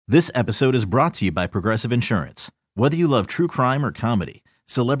This episode is brought to you by Progressive Insurance. Whether you love true crime or comedy,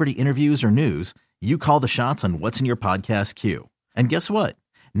 celebrity interviews or news, you call the shots on what's in your podcast queue. And guess what?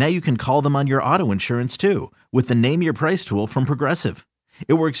 Now you can call them on your auto insurance too with the Name Your Price tool from Progressive.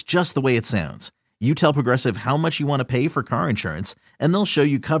 It works just the way it sounds. You tell Progressive how much you want to pay for car insurance, and they'll show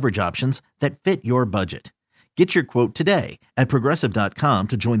you coverage options that fit your budget. Get your quote today at Progressive.com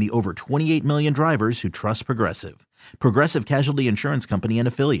to join the over 28 million drivers who trust Progressive. Progressive Casualty Insurance Company and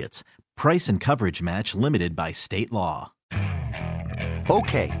Affiliates. Price and coverage match limited by state law.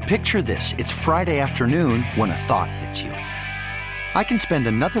 Okay, picture this. It's Friday afternoon when a thought hits you. I can spend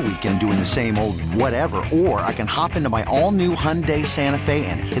another weekend doing the same old whatever, or I can hop into my all-new Hyundai Santa Fe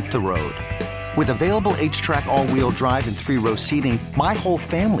and hit the road. With available H-Track all-wheel drive and 3-row seating, my whole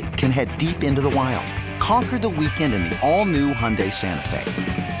family can head deep into the wild. Conquer the weekend in the all-new Hyundai Santa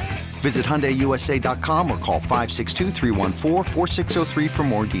Fe. Visit HyundaiUSA.com or call 562-314-4603 for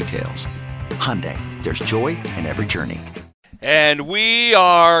more details. Hyundai, there's joy in every journey. And we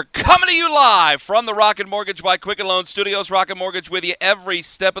are coming to you live from the Rocket Mortgage by Quicken Loan Studios. Rocket Mortgage with you every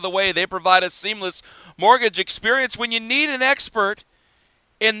step of the way. They provide a seamless mortgage experience. When you need an expert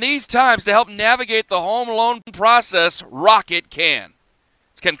in these times to help navigate the home loan process, Rocket can.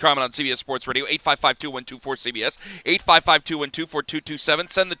 Ken Carman on CBS Sports Radio, 855-212-4CBS, 855-212-4227.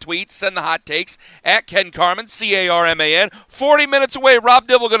 Send the tweets, send the hot takes at Ken Carman, C-A-R-M-A-N. 40 minutes away, Rob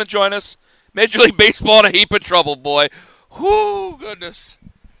Dibble going to join us. Major League Baseball in a heap of trouble, boy. Whoo, goodness.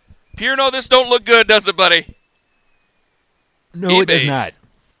 Pierno, this don't look good, does it, buddy? No, it does not.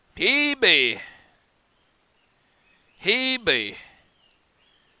 He be.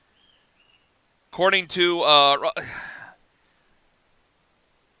 According to...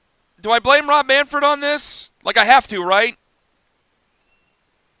 do I blame Rob Manfred on this? Like, I have to, right?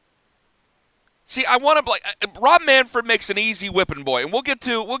 See, I want to blame... Rob Manfred makes an easy whipping boy, and we'll get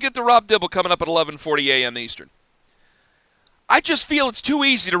to Rob Dibble coming up at 11:40 a.m. Eastern. I just feel it's too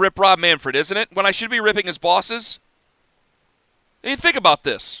easy to rip Rob Manfred, isn't it? When I should be ripping his bosses. I mean, think about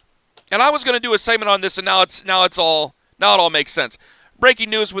this. And I was going to do a segment on this, and now it all makes sense.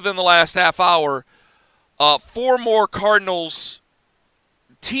 Breaking news within the last half hour: 4 more Cardinals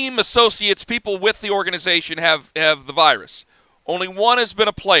team associates, people with the organization, have the virus. Only one has been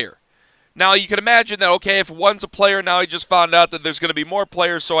a player. Now, you can imagine that, okay, if one's a player, now he just found out that there's going to be more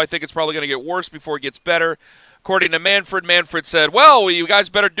players, so I think it's probably going to get worse before it gets better. According to Manfred said, well, you guys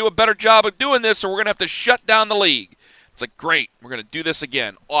better do a better job of doing this or we're going to have to shut down the league. It's like, great, we're going to do this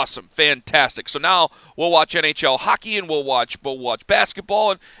again. Awesome, fantastic. So now we'll watch NHL hockey and we'll watch basketball,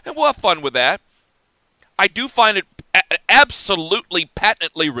 and we'll have fun with that. I do find it absolutely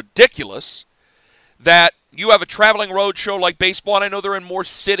patently ridiculous that you have a traveling road show like baseball, and I know they're in more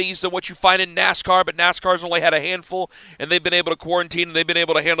cities than what you find in NASCAR, but NASCAR's only had a handful, and they've been able to quarantine, and they've been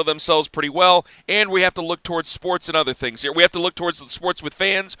able to handle themselves pretty well, and we have to look towards sports and other things here. We have to look towards the sports with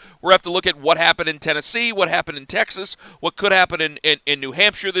fans. We have to look at what happened in Tennessee, what happened in Texas, what could happen in New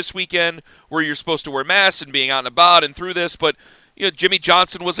Hampshire this weekend, where you're supposed to wear masks and being out and about and through this, but Jimmy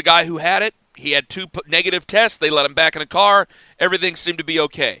Johnson was a guy who had it. He had 2 negative tests. They let him back in a car. Everything seemed to be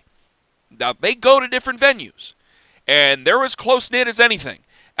okay. Now, they go to different venues, and they're as close-knit as anything.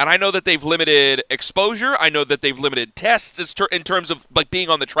 And I know that they've limited exposure. I know that they've limited tests in terms of like being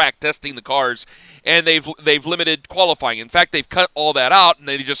on the track, testing the cars, and they've limited qualifying. In fact, they've cut all that out, and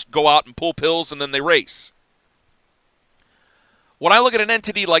they just go out and pull pills, and then they race. When I look at an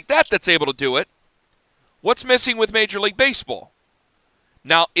entity like that that's able to do it, what's missing with Major League Baseball?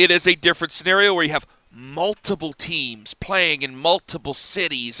 Now, it is a different scenario where you have multiple teams playing in multiple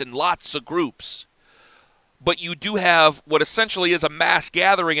cities and lots of groups. But you do have what essentially is a mass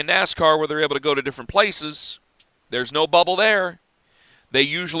gathering in NASCAR where they're able to go to different places. There's no bubble there. They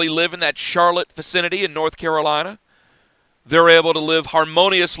usually live in that Charlotte vicinity in North Carolina. They're able to live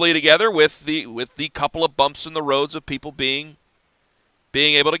harmoniously together with the couple of bumps in the roads of people being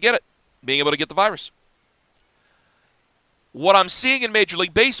able to get it, being able to get the virus. What I'm seeing in Major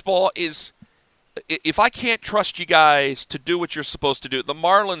League Baseball is, if I can't trust you guys to do what you're supposed to do, the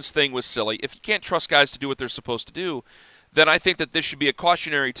Marlins thing was silly. If you can't trust guys to do what they're supposed to do, then I think that this should be a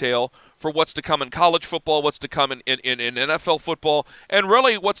cautionary tale for what's to come in college football, what's to come in NFL football, and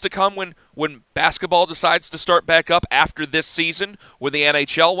really what's to come when basketball decides to start back up after this season, when the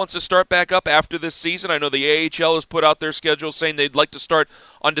NHL wants to start back up after this season. I know the AHL has put out their schedule saying they'd like to start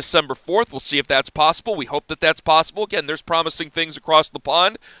on December 4th. We'll see if that's possible. We hope that that's possible. Again, there's promising things across the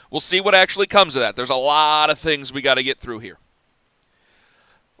pond. We'll see what actually comes of that. There's a lot of things we got to get through here.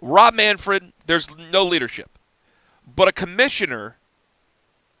 Rob Manfred, there's no leadership. But a commissioner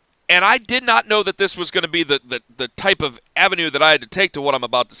And I did not know that this was going to be the type of avenue that I had to take to what I'm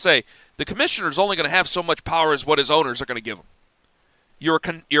about to say. The commissioner is only going to have so much power as what his owners are going to give him. You're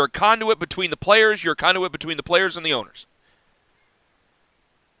a conduit between the players. You're a conduit between the players and the owners.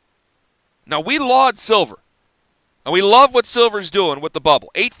 Now, we laud Silver. And we love what Silver's doing with the bubble.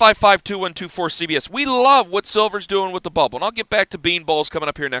 855-2124-CBS. We love what Silver's doing with the bubble. And I'll get back to bean balls coming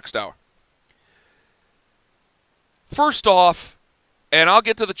up here next hour. First off, and I'll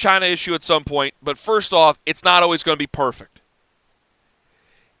get to the China issue at some point, but first off, it's not always going to be perfect.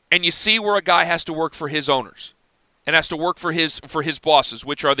 And you see where a guy has to work for his owners and has to work for his bosses,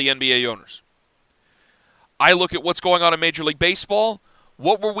 which are the NBA owners. I look at what's going on in Major League Baseball.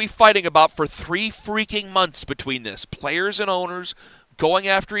 What were we fighting about for 3 freaking months between this? Players and owners going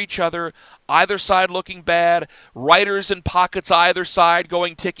after each other, either side looking bad, writers in pockets either side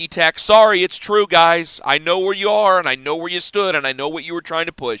going ticky-tack. Sorry, it's true, guys. I know where you are, and I know where you stood, and I know what you were trying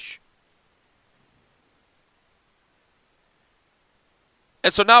to push.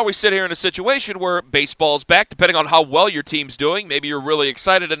 And so now we sit here in a situation where baseball's back, depending on how well your team's doing. Maybe you're really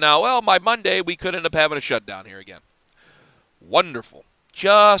excited, and now, well, by Monday, we could end up having a shutdown here again. Wonderful.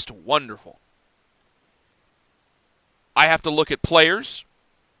 Just wonderful. I have to look at players,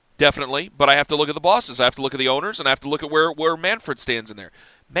 definitely, but I have to look at the bosses. I have to look at the owners, and I have to look at where Manfred stands in there.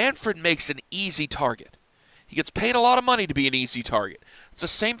 Manfred makes an easy target. He gets paid a lot of money to be an easy target. It's the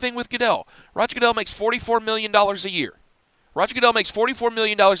same thing with Goodell. Roger Goodell makes $44 million a year. Roger Goodell makes $44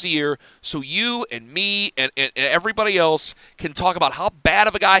 million a year so you and me and everybody else can talk about how bad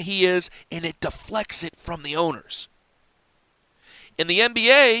of a guy he is, and it deflects it from the owners. In the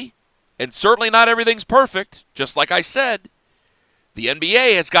NBA, and certainly not everything's perfect, just like I said, the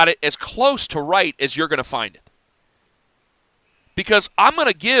NBA has got it as close to right as you're going to find it. Because I'm going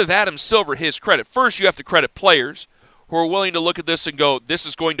to give Adam Silver his credit. First, you have to credit players who are willing to look at this and go, this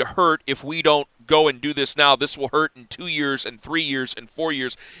is going to hurt if we don't go and do this now. This will hurt in 2 years and 3 years and 4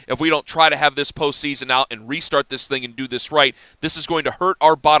 years if we don't try to have this postseason out and restart this thing and do this right. This is going to hurt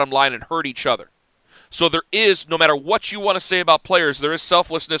our bottom line and hurt each other. So there is, no matter what you want to say about players, there is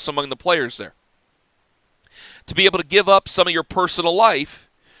selflessness among the players there. To be able to give up some of your personal life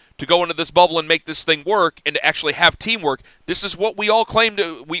to go into this bubble and make this thing work and to actually have teamwork, this is what we all claim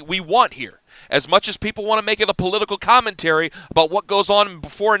we want here. As much as people want to make it a political commentary about what goes on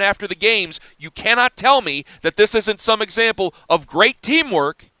before and after the games, you cannot tell me that this isn't some example of great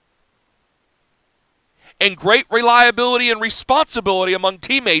teamwork and great reliability and responsibility among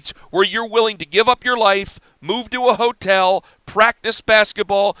teammates where you're willing to give up your life, move to a hotel, practice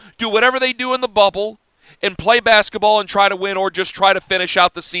basketball, do whatever they do in the bubble, and play basketball and try to win or just try to finish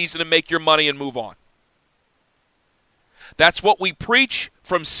out the season and make your money and move on. That's what we preach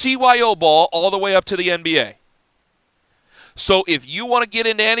from CYO ball all the way up to the NBA. So if you want to get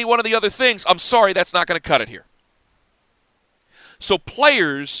into any one of the other things, I'm sorry, that's not going to cut it here. So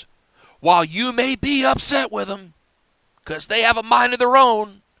players, while you may be upset with them because they have a mind of their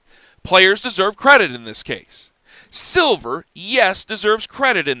own, players deserve credit in this case. Silver, yes, deserves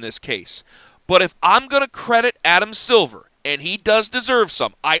credit in this case. But if I'm going to credit Adam Silver, and he does deserve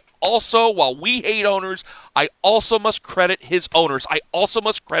some, I also, while we hate owners, I also must credit his owners. I also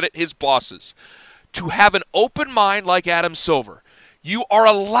must credit his bosses. To have an open mind like Adam Silver, you are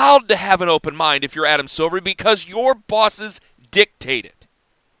allowed to have an open mind if you're Adam Silver because your bosses dictate it.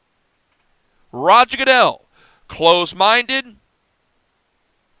 Roger Goodell, close-minded,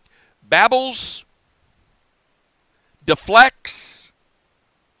 babbles, deflects,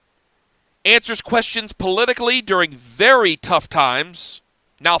 answers questions politically during very tough times,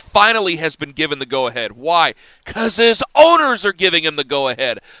 now finally has been given the go-ahead. Why? Because his owners are giving him the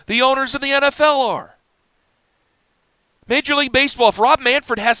go-ahead. The owners of the NFL are. Major League Baseball, if Rob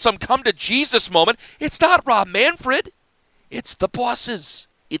Manfred has some come-to-Jesus moment, it's not Rob Manfred. It's the bosses.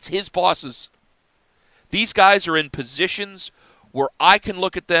 It's his bosses. These guys are in positions where I can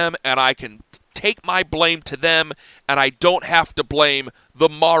look at them and I can take my blame to them, and I don't have to blame the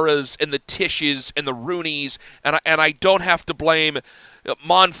Maras and the Tishes and the Rooneys, and I don't have to blame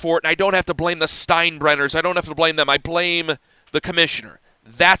Monfort, and I don't have to blame the Steinbrenners. I don't have to blame them. I blame the commissioner.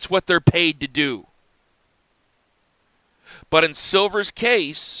 That's what they're paid to do. But in Silver's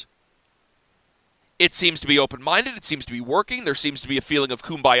case, it seems to be open-minded. It seems to be working. There seems to be a feeling of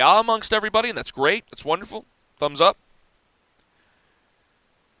kumbaya amongst everybody, and that's great. That's wonderful. Thumbs up.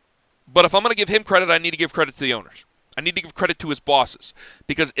 But if I'm going to give him credit, I need to give credit to the owners. I need to give credit to his bosses.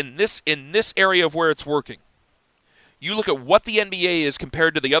 Because in this area of where it's working, you look at what the NBA is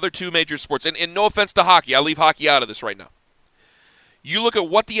compared to the other two major sports, and no offense to hockey, I leave hockey out of this right now. You look at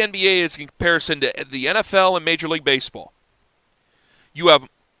what the NBA is in comparison to the NFL and Major League Baseball. You have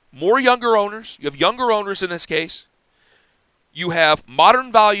more younger owners. You have younger owners in this case. You have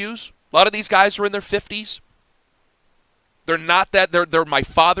modern values. A lot of these guys are in their 50s. They're not that. They're my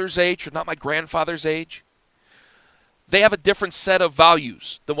father's age. They're not my grandfather's age. They have a different set of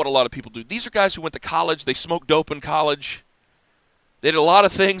values than what a lot of people do. These are guys who went to college. They smoked dope in college. They did a lot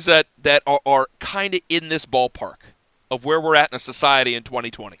of things that are kind of in this ballpark of where we're at in a society in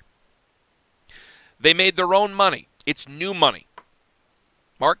 2020. They made their own money. It's new money.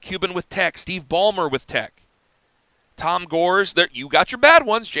 Mark Cuban with Tech. Steve Ballmer with Tech. Tom Gores. You got your bad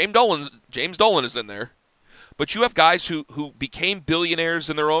ones. James Dolan is in there. But you have guys who became billionaires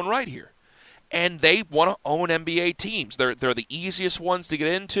in their own right here. And they want to own NBA teams. They're the easiest ones to get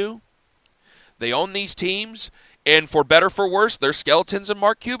into. They own these teams. And for better for worse, they're skeletons in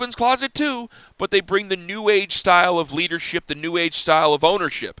Mark Cuban's closet too. But they bring the new age style of leadership, the new age style of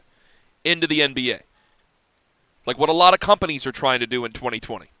ownership into the NBA. Like what a lot of companies are trying to do in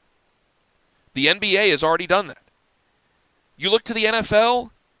 2020. The NBA has already done that. You look to the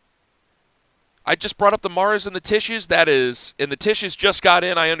NFL, I just brought up the Maras and the Tishes. That is, and the Tishes just got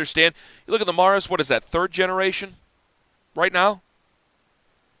in, I understand. You look at the Maras, what is that, third generation right now?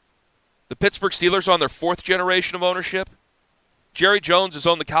 The Pittsburgh Steelers are on their fourth generation of ownership. Jerry Jones has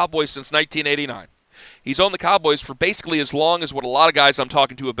owned the Cowboys since 1989. He's owned the Cowboys for basically as long as what a lot of guys I'm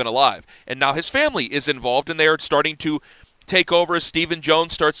talking to have been alive. And now his family is involved, and they are starting to take over as Stephen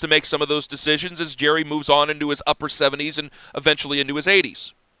Jones starts to make some of those decisions as Jerry moves on into his upper 70s and eventually into his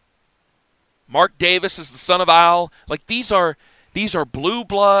 80s. Mark Davis is the son of Al. Like these are blue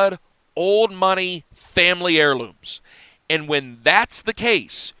blood, old money, family heirlooms. And when that's the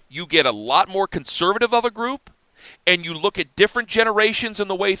case, you get a lot more conservative of a group, and you look at different generations and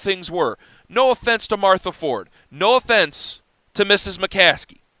the way things were. No offense to Martha Ford. No offense to Mrs.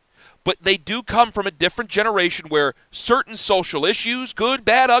 McCaskey. But they do come from a different generation where certain social issues, good,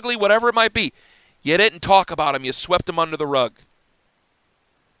 bad, ugly, whatever it might be, you didn't talk about them. You swept them under the rug.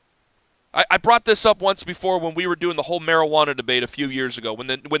 I brought this up once before when we were doing the whole marijuana debate a few years ago, when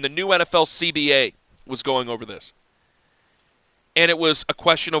the new NFL CBA was going over this. And it was a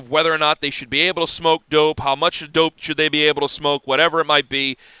question of whether or not they should be able to smoke dope, how much dope should they be able to smoke, whatever it might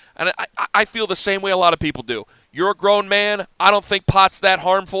be. And I feel the same way a lot of people do. You're a grown man. I don't think pot's that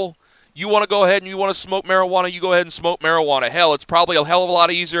harmful. You want to go ahead and you want to smoke marijuana, you go ahead and smoke marijuana. Hell, it's probably a hell of a lot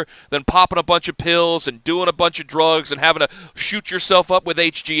easier than popping a bunch of pills and doing a bunch of drugs and having to shoot yourself up with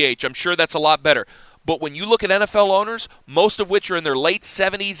HGH. I'm sure that's a lot better. But when you look at NFL owners, most of which are in their late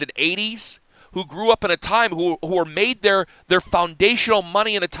 70s and 80s, who grew up in a time, who were made their foundational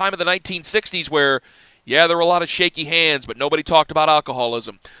money in a time of the 1960s where, yeah, there were a lot of shaky hands, but nobody talked about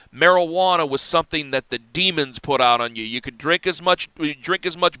alcoholism. Marijuana was something that the demons put out on you. You could drink as much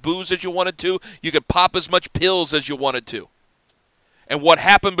booze as you wanted to. You could pop as much pills as you wanted to. And what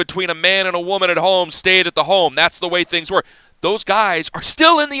happened between a man and a woman at home stayed at the home. That's the way things were. Those guys are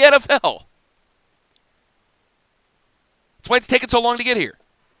still in the NFL. That's why it's taken so long to get here.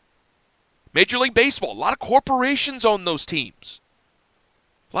 Major League Baseball, a lot of corporations own those teams.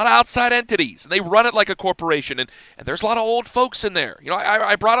 A lot of outside entities, and they run it like a corporation, and there's a lot of old folks in there. You know,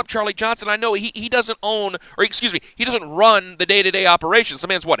 I brought up Charlie Johnson. I know he doesn't own, or excuse me, he doesn't run the day-to-day operations. The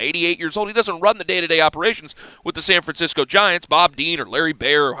man's, 88 years old? He doesn't run the day-to-day operations with the San Francisco Giants. Bob Dean or Larry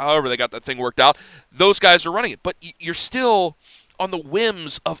Baer, or however they got that thing worked out, those guys are running it. But you're still on the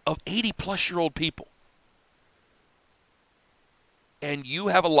whims of 80-plus-year-old people. And you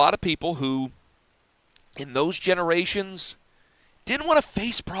have a lot of people who, in those generations, didn't want to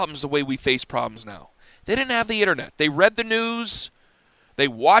face problems the way we face problems now. They didn't have the internet. They read the news, they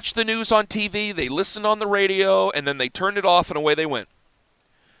watched the news on TV, they listened on the radio, and then they turned it off and away they went.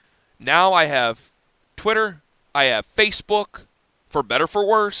 Now I have Twitter, I have Facebook, for better for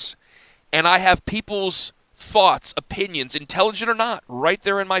worse, and I have people's thoughts, opinions, intelligent or not, right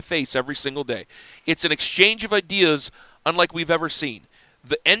there in my face every single day. It's an exchange of ideas unlike we've ever seen.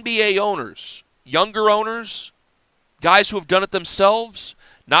 The NBA owners, younger owners, guys who have done it themselves,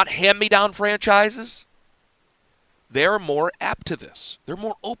 not hand-me-down franchises, they're more apt to this. They're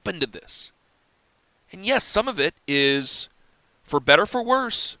more open to this. And yes, some of it is for better for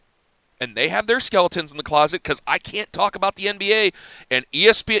worse. And they have their skeletons in the closet because I can't talk about the NBA and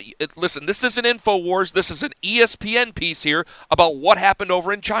ESPN. Listen, this isn't InfoWars. This is an ESPN piece here about what happened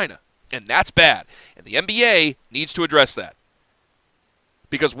over in China. And that's bad. And the NBA needs to address that.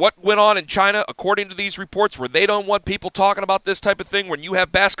 Because what went on in China, according to these reports, where they don't want people talking about this type of thing, when you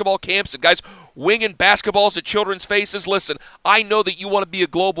have basketball camps and guys winging basketballs at children's faces, listen, I know that you want to be a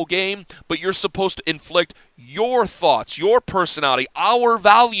global game, but you're supposed to inflict your thoughts, your personality, our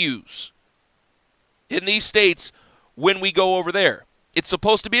values in these states when we go over there. It's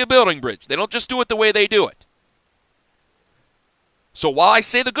supposed to be a building bridge. They don't just do it the way they do it. So while I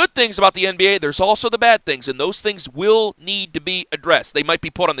say the good things about the NBA, there's also the bad things, and those things will need to be addressed. They might be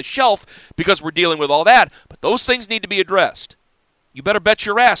put on the shelf because we're dealing with all that, but those things need to be addressed. You better bet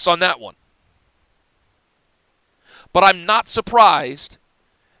your ass on that one. But I'm not surprised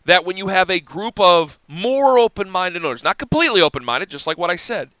that when you have a group of more open-minded owners, not completely open-minded, just like what I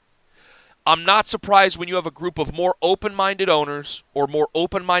said, I'm not surprised when you have a group of more open-minded owners or more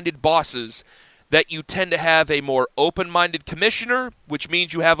open-minded bosses that you tend to have a more open-minded commissioner, which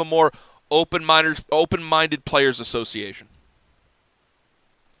means you have a more open-minded players association.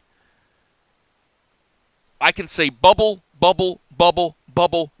 I can say bubble, bubble, bubble,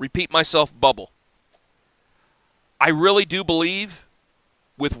 bubble, repeat myself, bubble. I really do believe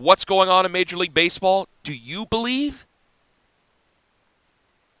with what's going on in Major League Baseball, do you believe?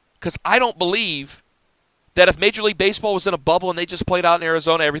 Because I don't believe that if Major League Baseball was in a bubble and they just played out in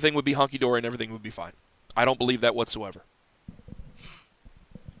Arizona, everything would be hunky-dory and everything would be fine. I don't believe that whatsoever.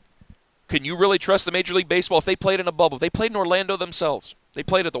 Can you really trust the Major League Baseball if they played in a bubble? If they played in Orlando themselves. They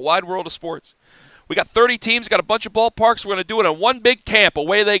played at the wide world of sports. We got 30 teams, got a bunch of ballparks. We're going to do it in one big camp.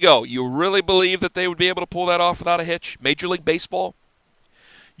 Away they go. You really believe that they would be able to pull that off without a hitch? Major League Baseball?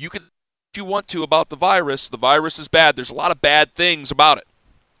 You can do what you want to about the virus. The virus is bad. There's a lot of bad things about it.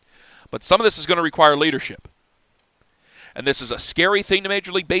 But some of this is going to require leadership. And this is a scary thing to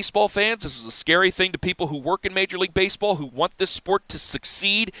Major League Baseball fans. This is a scary thing to people who work in Major League Baseball who want this sport to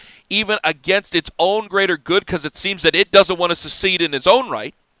succeed even against its own greater good because it seems that it doesn't want to succeed in its own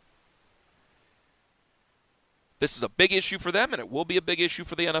right. This is a big issue for them, and it will be a big issue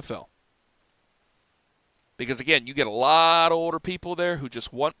for the NFL. Because, again, you get a lot of older people there who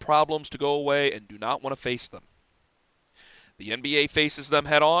just want problems to go away and do not want to face them. The NBA faces them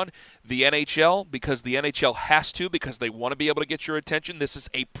head on. The NHL, because the NHL has to, because they want to be able to get your attention. This is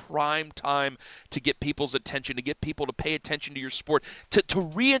a prime time to get people's attention, to get people to pay attention to your sport, to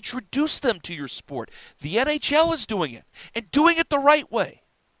reintroduce them to your sport. The NHL is doing it, and doing it the right way.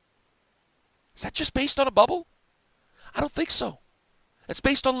 Is that just based on a bubble? I don't think so. That's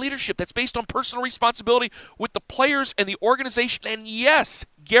based on leadership. That's based on personal responsibility with the players and the organization. And yes,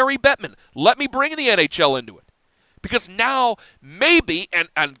 Gary Bettman, let me bring the NHL into it. Because now, maybe, and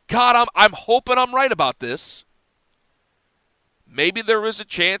God, I'm hoping I'm right about this, maybe there is a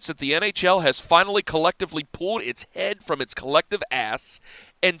chance that the NHL has finally collectively pulled its head from its collective ass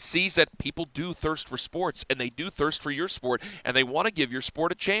and sees that people do thirst for sports, and they do thirst for your sport, and they want to give your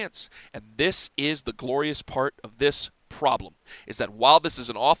sport a chance. And this is the glorious part of this problem, is that while this is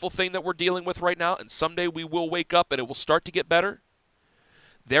an awful thing that we're dealing with right now, and someday we will wake up and it will start to get better,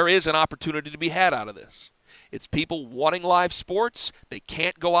 there is an opportunity to be had out of this. It's people wanting live sports. They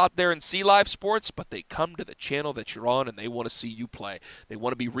can't go out there and see live sports, but they come to the channel that you're on and they want to see you play. They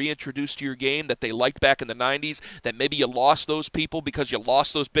want to be reintroduced to your game that they liked back in the 90s, that maybe you lost those people because you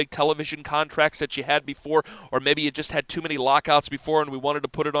lost those big television contracts that you had before, or maybe you just had too many lockouts before and we wanted to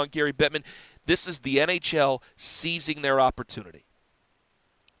put it on Gary Bettman. This is the NHL seizing their opportunity,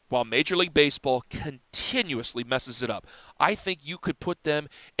 while Major League Baseball continuously messes it up. I think you could put them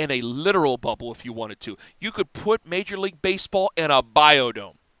in a literal bubble if you wanted to. You could put Major League Baseball in a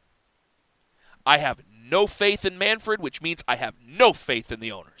biodome. I have no faith in Manfred, which means I have no faith in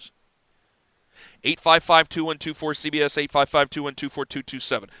the owners. 855-212-4CBS,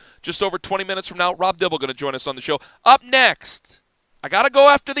 855-212-4227. Just over 20 minutes from now, Rob Dibble going to join us on the show. Up next, I got to go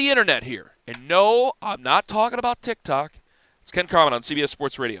after the internet here. And no, I'm not talking about TikTok. It's Ken Carman on CBS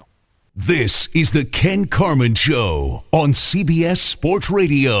Sports Radio. This is the Ken Carman Show on CBS Sports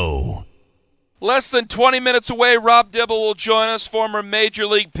Radio. Less than 20 minutes away, Rob Dibble will join us, former Major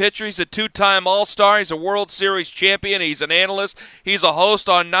League pitcher. He's a two-time All-Star. He's a World Series champion. He's an analyst. He's a host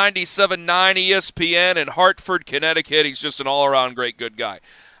on 97.9 ESPN in Hartford, Connecticut. He's just an all-around great good guy.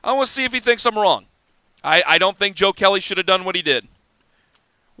 I want to see if he thinks I'm wrong. I don't think Joe Kelly should have done what he did.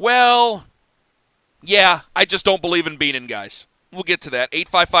 Well, yeah, I just don't believe in beaning guys. We'll get to that.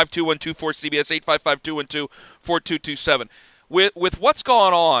 855-212-4CBS, 855-212-4227. With what's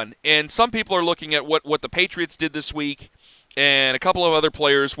going on, and some people are looking at what the Patriots did this week and a couple of other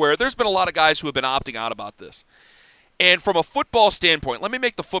players where there's been a lot of guys who have been opting out about this. And from a football standpoint, let me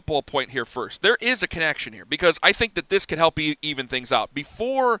make the football point here first. There is a connection here because I think that this could help even things out.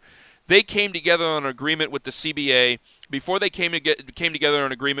 Before they came together on an agreement with the CBA, before they came together on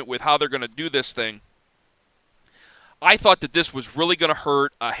an agreement with how they're going to do this thing, I thought that this was really going to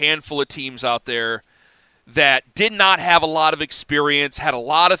hurt a handful of teams out there that did not have a lot of experience, had a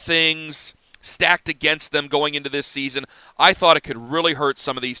lot of things stacked against them going into this season. I thought it could really hurt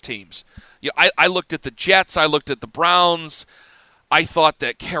some of these teams. I looked at the Jets. I looked at the Browns. I thought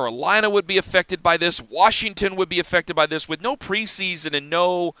that Carolina would be affected by this. Washington would be affected by this with no preseason and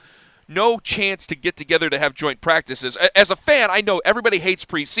no chance to get together to have joint practices. As a fan, I know everybody hates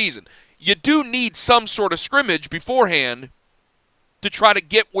preseason. You do need some sort of scrimmage beforehand to try to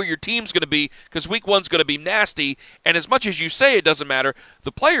get where your team's going to be, because week one's going to be nasty. And as much as you say it doesn't matter,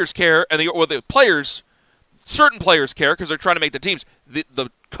 the players care, and certain players care because they're trying to make the teams. The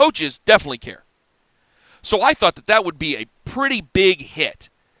coaches definitely care. So I thought that would be a pretty big hit.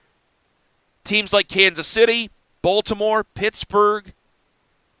 Teams like Kansas City, Baltimore, Pittsburgh,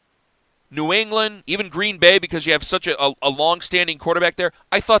 New England, even Green Bay, because you have such a long-standing quarterback there,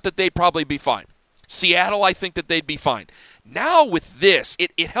 I thought that they'd probably be fine. Seattle, I think that they'd be fine. Now with this,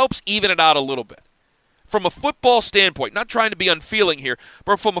 it helps even it out a little bit. From a football standpoint, not trying to be unfeeling here,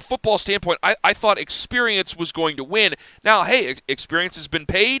 but from a football standpoint, I thought experience was going to win. Now, hey, experience has been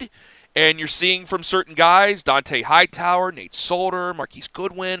paid, and you're seeing from certain guys, Dante Hightower, Nate Solder, Marquise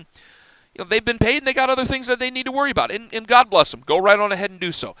Goodwin, they've been paid and they got other things that they need to worry about, and God bless them. Go right on ahead and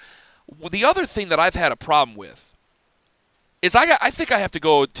do so. The other thing that I've had a problem with is I think I have to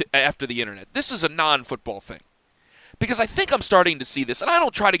go after the internet. This is a non-football thing. Because I think I'm starting to see this, and I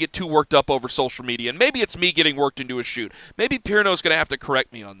don't try to get too worked up over social media, and maybe it's me getting worked into a shoot. Maybe Pierno's going to have to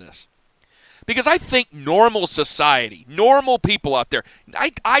correct me on this. Because I think normal society, normal people out there,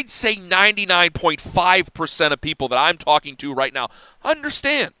 I'd say 99.5% of people that I'm talking to right now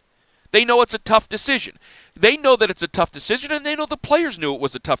understand. They know it's a tough decision. They know that it's a tough decision, and they know the players knew it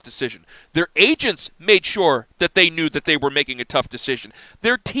was a tough decision. Their agents made sure that they knew that they were making a tough decision.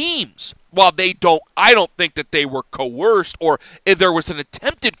 Their teams, while I don't think that they were coerced or if there was an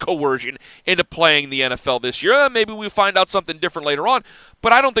attempted coercion into playing the NFL this year. Maybe we'll find out something different later on,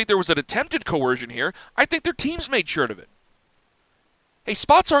 but I don't think there was an attempted coercion here. I think their teams made sure of it. Hey,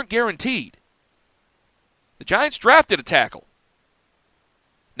 spots aren't guaranteed. The Giants drafted a tackle.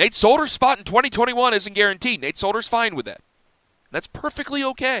 Nate Solder's spot in 2021 isn't guaranteed. Nate Solder's fine with that. That's perfectly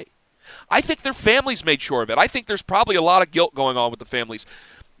okay. I think their families made sure of it. I think there's probably a lot of guilt going on with the families.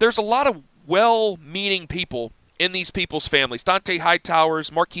 There's a lot of well-meaning people in these people's families. Dante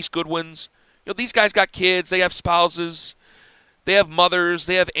Hightowers, Marquise Goodwins. These guys got kids. They have spouses. They have mothers.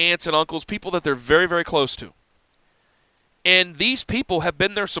 They have aunts and uncles, people that they're very, very close to. And these people have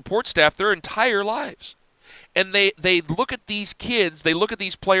been their support staff their entire lives. And they look at these kids, they look at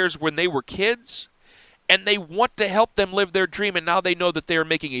these players when they were kids, and they want to help them live their dream, and now they know that they are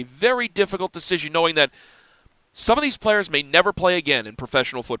making a very difficult decision, knowing that some of these players may never play again in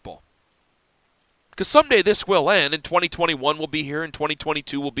professional football. Because someday this will end, and 2021 will be here, and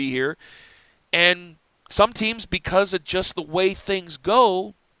 2022 will be here, and some teams, because of just the way things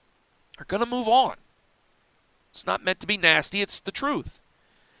go, are going to move on. It's not meant to be nasty, it's the truth.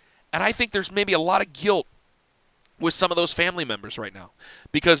 And I think there's maybe a lot of guilt with some of those family members right now,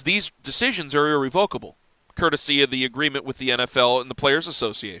 because these decisions are irrevocable, courtesy of the agreement with the NFL and the Players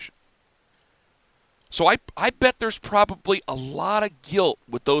Association. So I bet there's probably a lot of guilt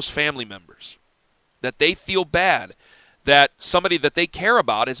with those family members, that they feel bad that somebody that they care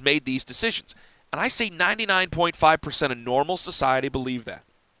about has made these decisions. And I say 99.5% of normal society believe that.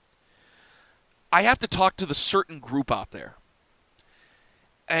 I have to talk to the certain group out there.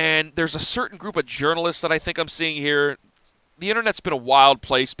 And there's a certain group of journalists that I think I'm seeing here. The internet's been a wild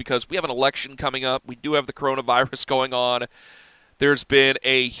place because we have an election coming up. We do have the coronavirus going on. There's been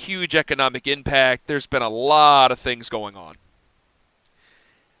a huge economic impact. There's been a lot of things going on.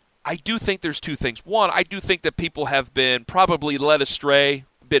 I do think there's two things. One, I do think that people have been probably led astray,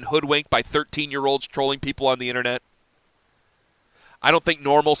 been hoodwinked by 13-year-olds trolling people on the internet. I don't think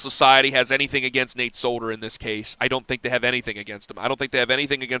normal society has anything against Nate Solder in this case. I don't think they have anything against him. I don't think they have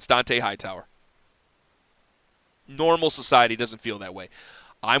anything against Dante Hightower. Normal society doesn't feel that way.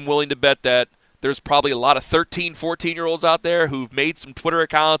 I'm willing to bet that there's probably a lot of 13, 14-year-olds out there who've made some Twitter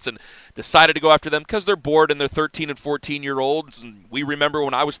accounts and decided to go after them because they're bored and they're 13 and 14-year-olds. And we remember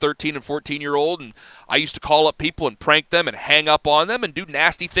when I was 13 and 14-year-old, and I used to call up people and prank them and hang up on them and do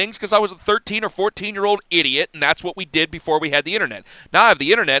nasty things because I was a 13 or 14-year-old idiot, and that's what we did before we had the internet. Now I have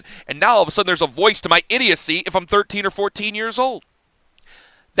the internet, and now all of a sudden there's a voice to my idiocy if I'm 13 or 14 years old.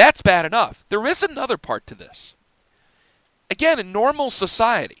 That's bad enough. There is another part to this. Again, in normal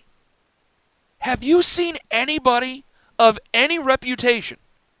society, have you seen anybody of any reputation?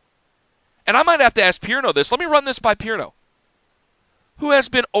 And I might have to ask Pierno this. Let me run this by Pierno. Who has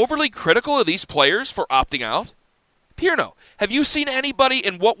been overly critical of these players for opting out? Pierno, have you seen anybody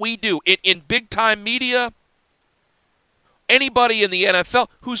in what we do, in big-time media, anybody in the NFL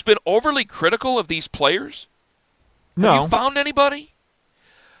who's been overly critical of these players? No. Have you found anybody?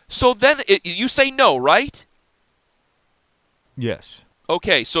 So then you say no, right? Yes.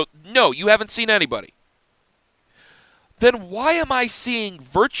 Okay, so no, you haven't seen anybody. Then why am I seeing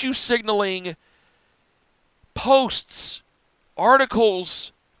virtue signaling posts,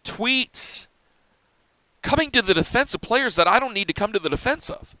 articles, tweets coming to the defense of players that I don't need to come to the defense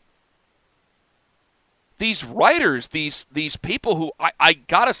of? These writers, these people who I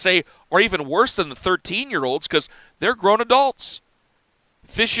gotta say are even worse than the 13-year-olds because they're grown adults.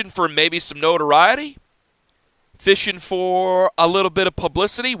 Fishing for maybe some notoriety, fishing for a little bit of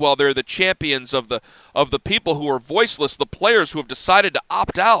publicity. Well, they're the champions of the people who are voiceless, the players who have decided to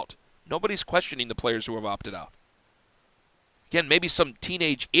opt out. Nobody's questioning the players who have opted out. Again, maybe some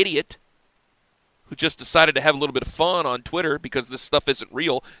teenage idiot who just decided to have a little bit of fun on Twitter because this stuff isn't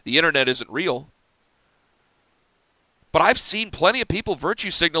real. The internet isn't real. But I've seen plenty of people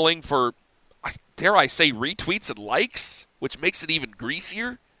virtue signaling for, dare I say, retweets and likes, which makes it even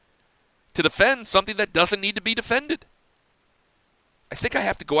greasier, to defend something that doesn't need to be defended. I think I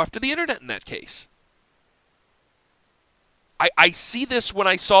have to go after the internet in that case. I see this when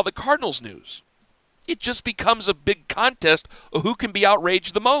I saw the Cardinals news. It just becomes a big contest of who can be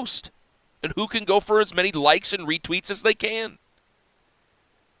outraged the most and who can go for as many likes and retweets as they can.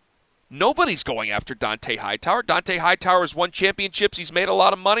 Nobody's going after Dante Hightower. Dante Hightower has won championships. He's made a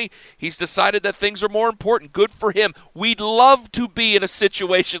lot of money. He's decided that things are more important. Good for him. We'd love to be in a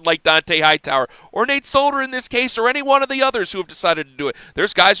situation like Dante Hightower or Nate Solder in this case or any one of the others who have decided to do it.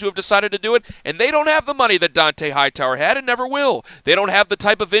 There's guys who have decided to do it, and they don't have the money that Dante Hightower had and never will. They don't have the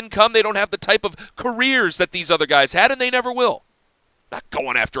type of income. They don't have the type of careers that these other guys had, and they never will. Not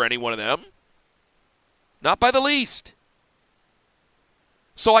going after any one of them. Not by the least.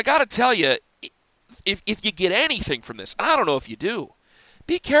 So I got to tell you, if you get anything from this, and I don't know if you do,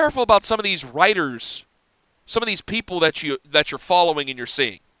 be careful about some of these writers, some of these people that you're following and you're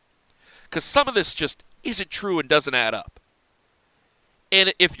seeing, because some of this just isn't true and doesn't add up.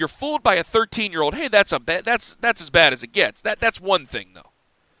 And if you're fooled by a 13-year-old, hey, that's as bad as it gets. That's one thing though.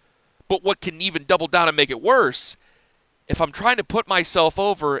 But what can even double down and make it worse, if I'm trying to put myself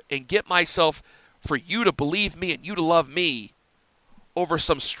over and get myself for you to believe me and you to love me, over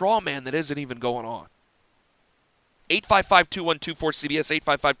some straw man that isn't even going on.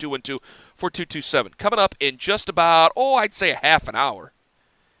 855-212-4CBS, 855-212-4227. Coming up in just about, I'd say a half an hour.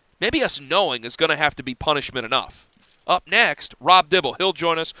 Maybe us knowing is going to have to be punishment enough. Up next, Rob Dibble. He'll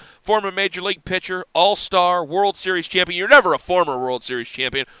join us. Former Major League pitcher, All-Star, World Series champion. You're never a former World Series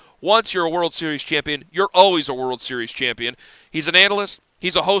champion. Once you're a World Series champion, you're always a World Series champion. He's an analyst.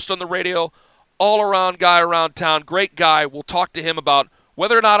 He's a host on the radio. All-around guy around town, great guy. We'll talk to him about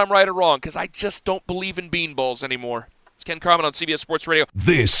whether or not I'm right or wrong, because I just don't believe in beanballs anymore. It's Ken Carman on CBS Sports Radio.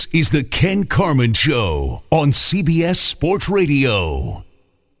 This is the Ken Carman Show on CBS Sports Radio.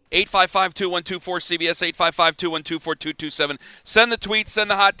 855-212-4CBS, 855-212-4227. Send the tweets, send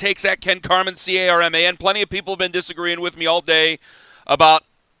the hot takes at Ken Carman, C-A-R-M-A-N. Plenty of people have been disagreeing with me all day about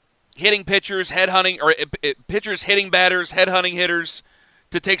hitting pitchers, headhunting, or pitchers hitting batters, headhunting hitters,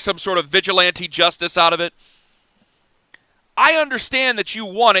 to take some sort of vigilante justice out of it. I understand that you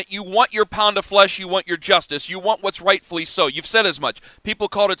want it. You want your pound of flesh. You want your justice. You want what's rightfully so. You've said as much. People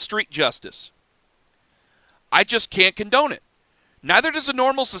called it street justice. I just can't condone it. Neither does a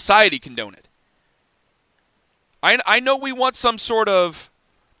normal society condone it. I know we want some sort of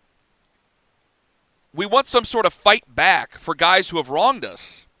fight back for guys who have wronged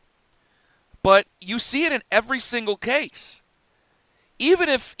us. But you see it in every single case. Even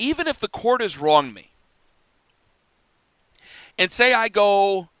if the court has wronged me, and say I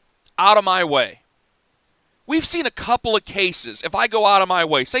go out of my way, we've seen a couple of cases. If I go out of my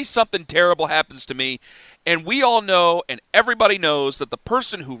way, say something terrible happens to me, and we all know and everybody knows that the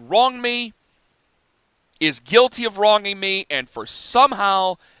person who wronged me is guilty of wronging me, and for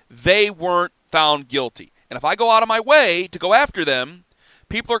somehow they weren't found guilty. And if I go out of my way to go after them,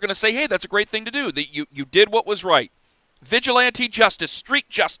 people are going to say, hey, that's a great thing to do. That you did what was right. Vigilante justice, street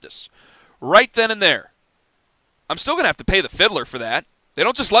justice, right then and there. I'm still going to have to pay the fiddler for that. They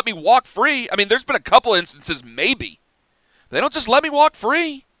don't just let me walk free. I mean, there's been a couple instances, maybe. They don't just let me walk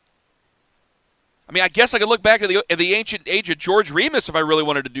free. I mean, I guess I could look back at the ancient age of George Remus if I really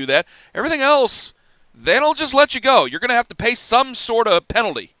wanted to do that. Everything else, they don't just let you go. You're going to have to pay some sort of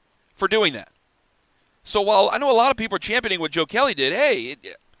penalty for doing that. So while I know a lot of people are championing what Joe Kelly did, hey,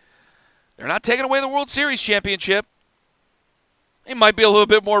 they're not taking away the World Series championship. They might be a little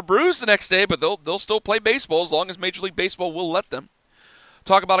bit more bruised the next day, but they'll still play baseball as long as Major League Baseball will let them.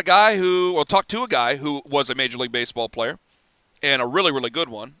 Talk to a guy who was a Major League Baseball player, and a really, really good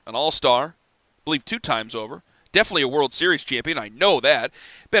one, an all-star, I believe 2 times over. Definitely a World Series champion, I know that.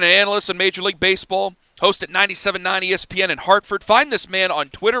 Been an analyst in Major League Baseball, host at 97.9 ESPN in Hartford. Find this man on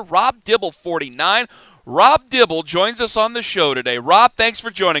Twitter, Rob Dibble 49. Rob Dibble joins us on the show today. Rob, thanks for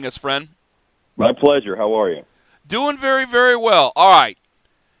joining us, friend. My pleasure. How are you? Doing very, very well. All right,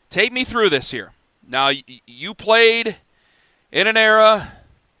 take me through this here. Now, you played in an era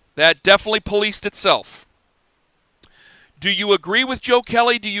that definitely policed itself. Do you agree with Joe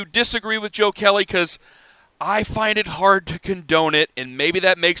Kelly? Do you disagree with Joe Kelly? Because I find it hard to condone it, and maybe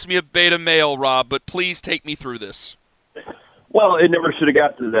that makes me a beta male, Rob, but please take me through this. Well, it never should have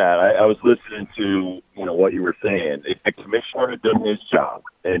got to that. I was listening to what you were saying. If the commissioner had done his job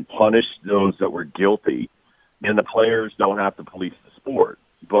and punished those that were guilty, then the players don't have to police the sport.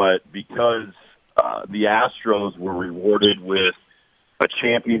 But because the Astros were rewarded with a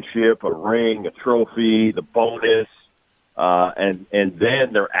championship, a ring, a trophy, the bonus, and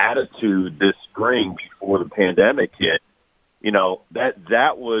then their attitude this spring before the pandemic hit,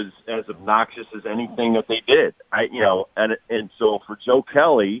 that was as obnoxious as anything that they did. And so for Joe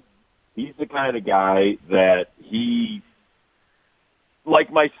Kelly, he's the kind of guy that he,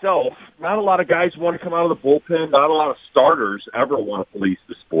 like myself, not a lot of guys want to come out of the bullpen. Not a lot of starters ever want to police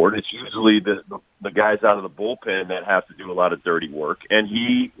the sport. It's usually the guys out of the bullpen that have to do a lot of dirty work. And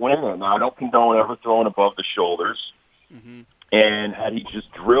he went in there. Now, I don't condone ever throwing above the shoulders. Mm-hmm. And had he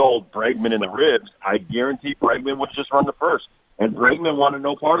just drilled Bregman in the ribs, I guarantee Bregman would just run the first. And Bregman wanted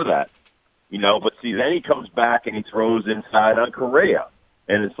no part of that. But see, then he comes back and he throws inside on Correa.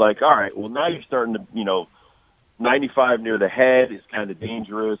 And it's like, all right, well, now you're starting to, 95 near the head is kind of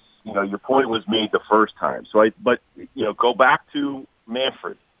dangerous. Your point was made the first time. But go back to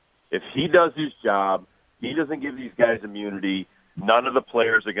Manfred. If he does his job, he doesn't give these guys immunity, none of the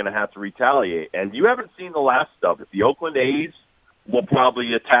players are going to have to retaliate. And you haven't seen the last stuff. If the Oakland A's will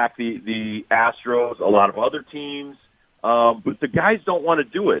probably attack the Astros, a lot of other teams, but the guys don't want to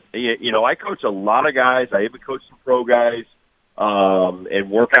do it. I coach a lot of guys. I even coach some pro guys and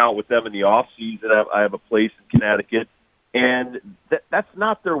work out with them in the off season. I have a place in Connecticut, and that's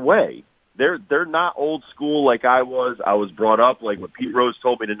not their way. They're not old school like I was. I was brought up like when Pete Rose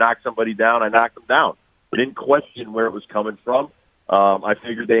told me to knock somebody down, I knocked them down. I didn't question where it was coming from. I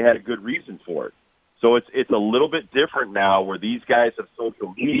figured they had a good reason for it. So it's a little bit different now where these guys have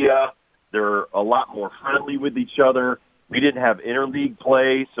social media. They're a lot more friendly with each other. We didn't have interleague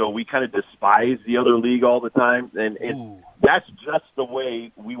play, so we kind of despise the other league all the time. And that's just the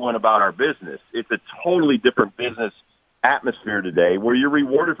way we went about our business. It's a totally different business atmosphere today where you're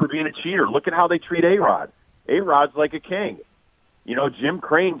rewarded for being a cheater. Look at how they treat A-Rod. A-Rod's like a king. Jim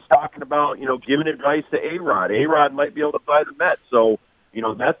Crane's talking about, giving advice to A-Rod. A-Rod might be able to buy the Mets. So,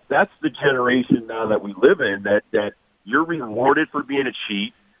 that's the generation now that we live in, that you're rewarded for being a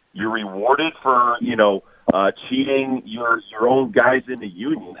cheat. You're rewarded for, cheating your own guys in the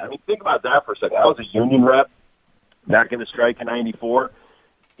union. I mean, think about that for a second. I was a union rep back in the strike in 94.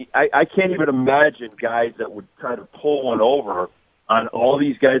 I can't even imagine guys that would try to pull one over on all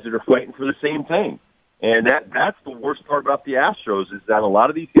these guys that are fighting for the same thing. And that's the worst part about the Astros is that a lot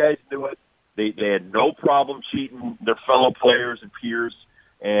of these guys knew it. They had no problem cheating their fellow players and peers,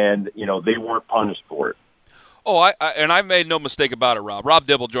 and, they weren't punished for it. Oh, and I made no mistake about it, Rob. Rob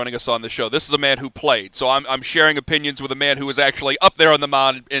Dibble joining us on the show. This is a man who played, so I'm sharing opinions with a man who was actually up there on the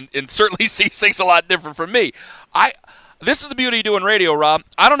mound and certainly sees things a lot different from me. This is the beauty of doing radio, Rob.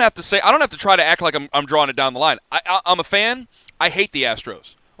 I don't have to try to act like I'm drawing it down the line. I'm a fan. I hate the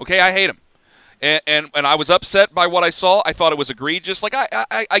Astros. Okay, I hate them. And I was upset by what I saw. I thought it was egregious. Like,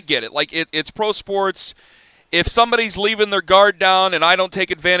 I get it. Like, it's pro sports. If somebody's leaving their guard down and I don't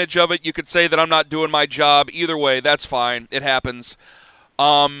take advantage of it, you could say that I'm not doing my job. Either way, that's fine. It happens.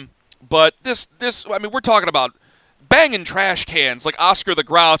 But this, I mean, we're talking about banging trash cans like Oscar the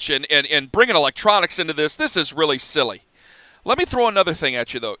Grouch and bringing electronics into this. This is really silly. Let me throw another thing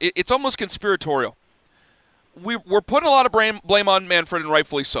at you, though. It's almost conspiratorial. We're putting a lot of blame on Manfred, and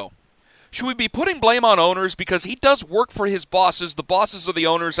rightfully so. Should we be putting blame on owners? Because he does work for his bosses. The bosses are the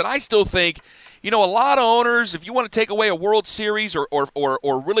owners. And I still think, a lot of owners, if you want to take away a World Series or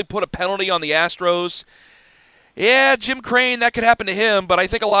really put a penalty on the Astros, yeah, Jim Crane, that could happen to him. But I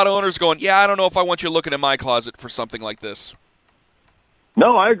think a lot of owners going, yeah, I don't know if I want you looking in my closet for something like this.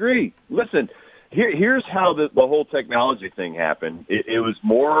 No, I agree. Listen, here's how the whole technology thing happened. It was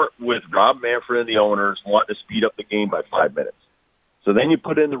more with Rob Manfred and the owners wanting to speed up the game by 5 minutes. So then you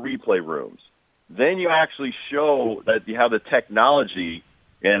put in the replay rooms. Then you actually show that you have the technology,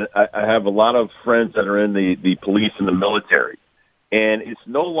 and I have a lot of friends that are in the police and the military, and it's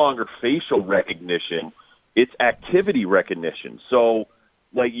no longer facial recognition, it's activity recognition. So,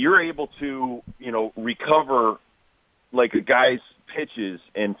 like, you're able to, recover, like, a guy's pitches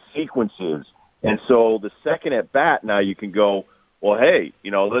and sequences And so the second at bat, now you can go, well, hey,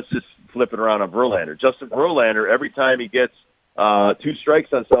 let's just flip it around on Verlander. Justin Verlander, every time he gets 2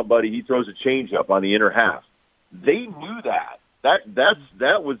 strikes on somebody, he throws a changeup on the inner half. They knew that.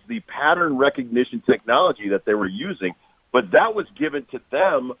 That was the pattern recognition technology that they were using, but that was given to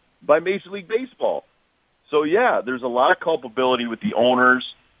them by Major League Baseball. So, yeah, there's a lot of culpability with the owners,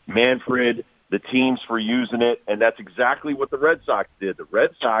 Manfred, the teams for using it, and that's exactly what the Red Sox did. The Red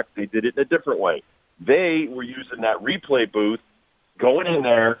Sox, they did it in a different way. They were using that replay booth, going in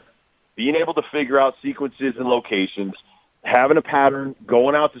there, being able to figure out sequences and locations, having a pattern,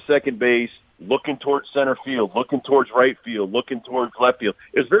 going out to second base, looking towards center field, looking towards right field, looking towards left field.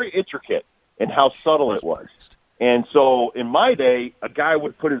 It was very intricate in how subtle it was. And so in my day, a guy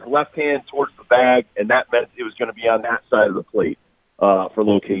would put his left hand towards the bag, and that meant it was going to be on that side of the plate for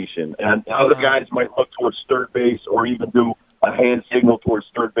location. And other guys might look towards third base or even do a hand signal towards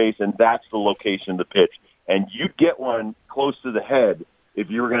third base, and that's the location of the pitch. And you'd get one close to the head if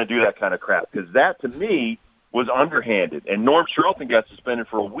you were going to do that kind of crap, because that, to me, was underhanded. And Norm Charlton got suspended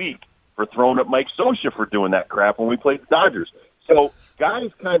for a week for throwing at Mike Scioscia for doing that crap when we played the Dodgers. So guys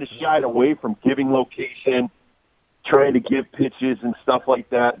kind of shied away from giving location, trying to give pitches and stuff like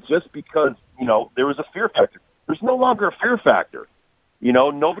that, just because, there was a fear factor. There's no longer a fear factor.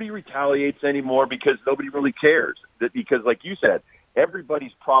 Nobody retaliates anymore because nobody really cares. Because, like you said,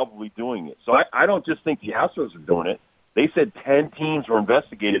 everybody's probably doing it. So I don't just think the Astros are doing it. They said 10 teams were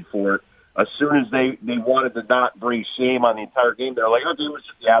investigated for it. As soon as they wanted to not bring shame on the entire game, they're like, okay, it was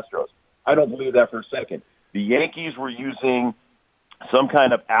just the Astros. I don't believe that for a second. The Yankees were using some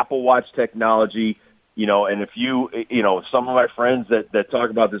kind of Apple Watch technology, and if some of my friends that talk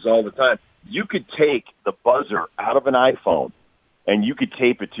about this all the time, you could take the buzzer out of an iPhone and you could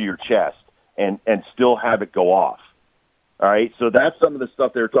tape it to your chest and still have it go off. All right, so that's some of the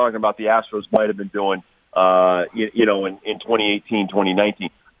stuff they were talking about the Astros might have been doing, in 2018, 2019.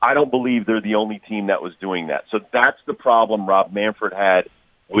 I don't believe they're the only team that was doing that. So that's the problem Rob Manfred had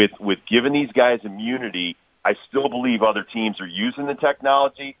with giving these guys immunity. I still believe other teams are using the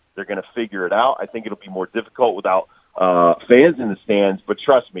technology. They're going to figure it out. I think it'll be more difficult without fans in the stands. But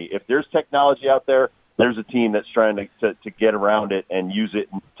trust me, if there's technology out there, there's a team that's trying to get around it and use it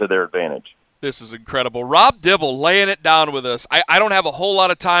to their advantage. This is incredible. Rob Dibble laying it down with us. I don't have a whole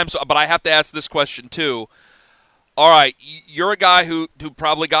lot of time, but I have to ask this question too. All right, you're a guy who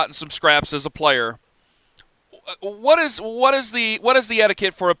probably got in some scraps as a player. What is the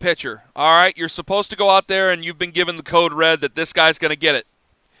etiquette for a pitcher? All right, you're supposed to go out there and you've been given the code red that this guy's going to get it.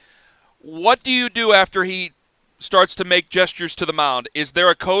 What do you do after he starts to make gestures to the mound? Is there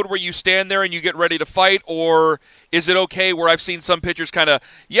a code where you stand there and you get ready to fight, or is it okay where I've seen some pitchers I'm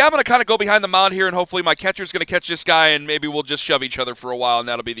going to kind of go behind the mound here and hopefully my catcher's going to catch this guy and maybe we'll just shove each other for a while and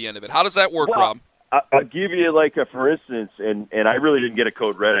that'll be the end of it? How does that work, Rob? I'll give you for instance, and I really didn't get a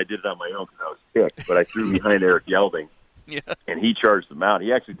code red. I did it on my own because I was kicked, but I threw behind Eric Yelding, and he charged the mound.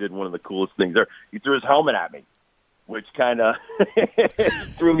 He actually did one of the coolest things there. He threw his helmet at me, which kind of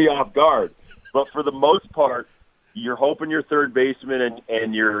threw me off guard. But for the most part, you're hoping your third baseman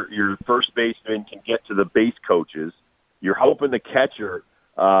and your first baseman can get to the base coaches. You're hoping the catcher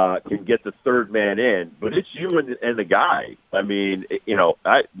can get the third man in, but it's you and the guy. I mean,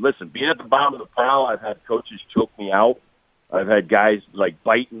 listen, being at the bottom of the pile, I've had coaches choke me out. I've had guys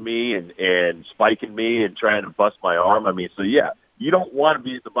biting me and spiking me and trying to bust my arm. I mean, so yeah, you don't want to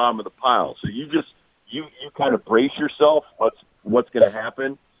be at the bottom of the pile. So you kind of brace yourself what's going to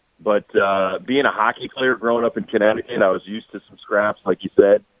happen. But being a hockey player growing up in Connecticut, I was used to some scraps, like you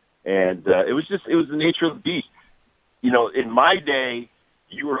said, and it was the nature of the beast. In my day,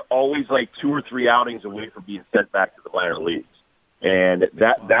 you were always 2 or 3 outings away from being sent back to the minor leagues. And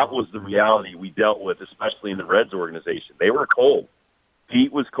that was the reality we dealt with, especially in the Reds organization. They were cold.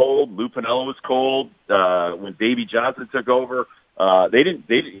 Pete was cold. Lou Piniella was cold. When Davey Johnson took over, if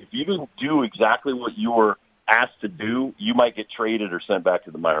you didn't do exactly what you were asked to do, you might get traded or sent back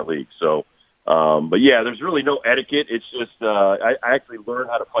to the minor leagues. So, but yeah, there's really no etiquette. It's just, I actually learned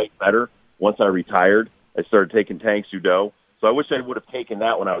how to fight better once I retired. I started taking Tang Soo Do. So I wish I would have taken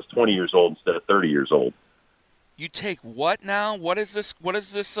that when I was 20 years old instead of 30 years old. You take what now? What is this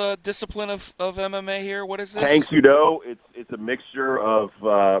discipline of MMA here? What is this? Tang Soo Do. It's a mixture of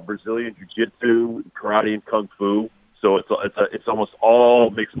Brazilian Jiu-Jitsu, karate, and Kung Fu. So it's almost all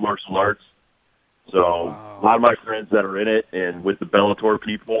mixed martial arts. So a lot of my friends that are in it and with the Bellator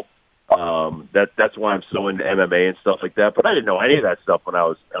people, that's why I'm so into MMA and stuff like that. But I didn't know any of that stuff when I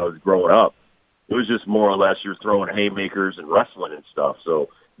was growing up. It was just more or less you're throwing haymakers and wrestling and stuff. So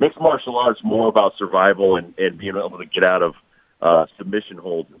mixed martial arts more about survival and being able to get out of submission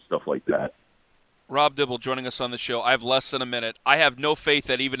holds and stuff like that. Rob Dibble joining us on the show. I have less than a minute. I have no faith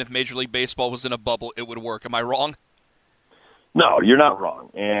that even if Major League Baseball was in a bubble, it would work. Am I wrong? No, you're not wrong.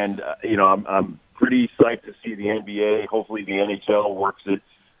 And, I'm pretty psyched to see the NBA. Hopefully the NHL works it.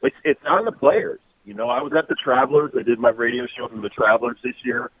 It's on the players. I was at the Travelers. I did my radio show from the Travelers this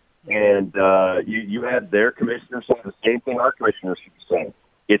year. And you had their commissioner saying the same thing our commissioner should be saying.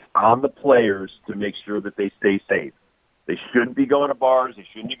 It's on the players to make sure that they stay safe. They shouldn't be going to bars. They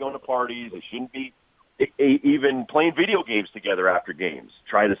shouldn't be going to parties. They shouldn't be even playing video games together after games.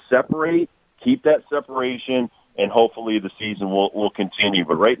 Try to separate, keep that separation, and hopefully the season will continue.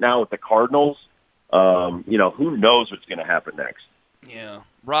 But right now with the Cardinals, who knows what's going to happen next. Yeah.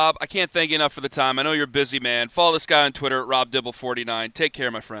 Rob, I can't thank you enough for the time. I know you're a busy, man. Follow this guy on Twitter at RobDibble49. Take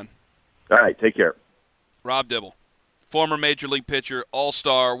care, my friend. All right, take care. Rob Dibble, former Major League pitcher,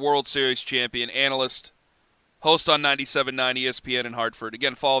 All-Star, World Series champion, analyst, host on 97.9 ESPN in Hartford.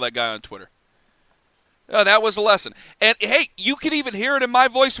 Again, follow that guy on Twitter. Oh, that was a lesson. And, hey, you could even hear it in my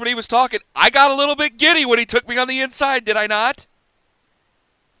voice when he was talking. I got a little bit giddy when he took me on the inside, did I not?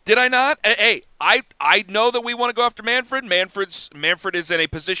 Did I not? Hey, I know that we want to go after Manfred. Manfred is in a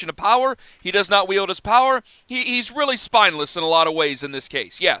position of power. He does not wield his power. He's really spineless in a lot of ways in this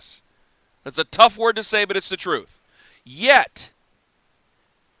case. Yes. That's a tough word to say, but it's the truth. Yet,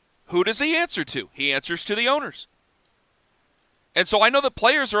 who does he answer to? He answers to the owners. And so I know the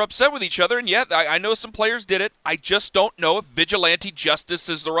players are upset with each other, and yet I know some players did it. I just don't know if vigilante justice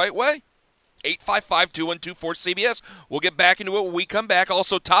is the right way. 855-2124-CBS. We'll get back into it when we come back.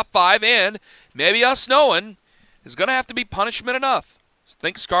 Also, top 5 and maybe us knowing is going to have to be punishment enough.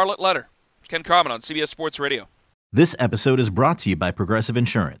 Think Scarlet Letter. Ken Carman on CBS Sports Radio. This episode is brought to you by Progressive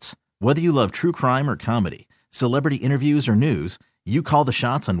Insurance. Whether you love true crime or comedy, celebrity interviews or news, you call the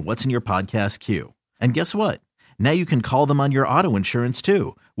shots on what's in your podcast queue. And guess what? Now you can call them on your auto insurance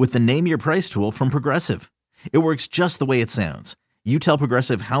too with the Name Your Price tool from Progressive. It works just the way it sounds. You tell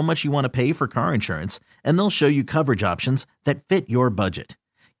Progressive how much you want to pay for car insurance, and they'll show you coverage options that fit your budget.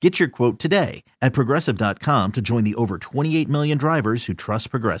 Get your quote today at Progressive.com to join the over 28 million drivers who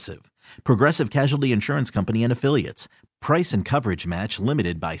trust Progressive. Progressive Casualty Insurance Company and Affiliates. Price and coverage match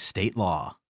limited by state law.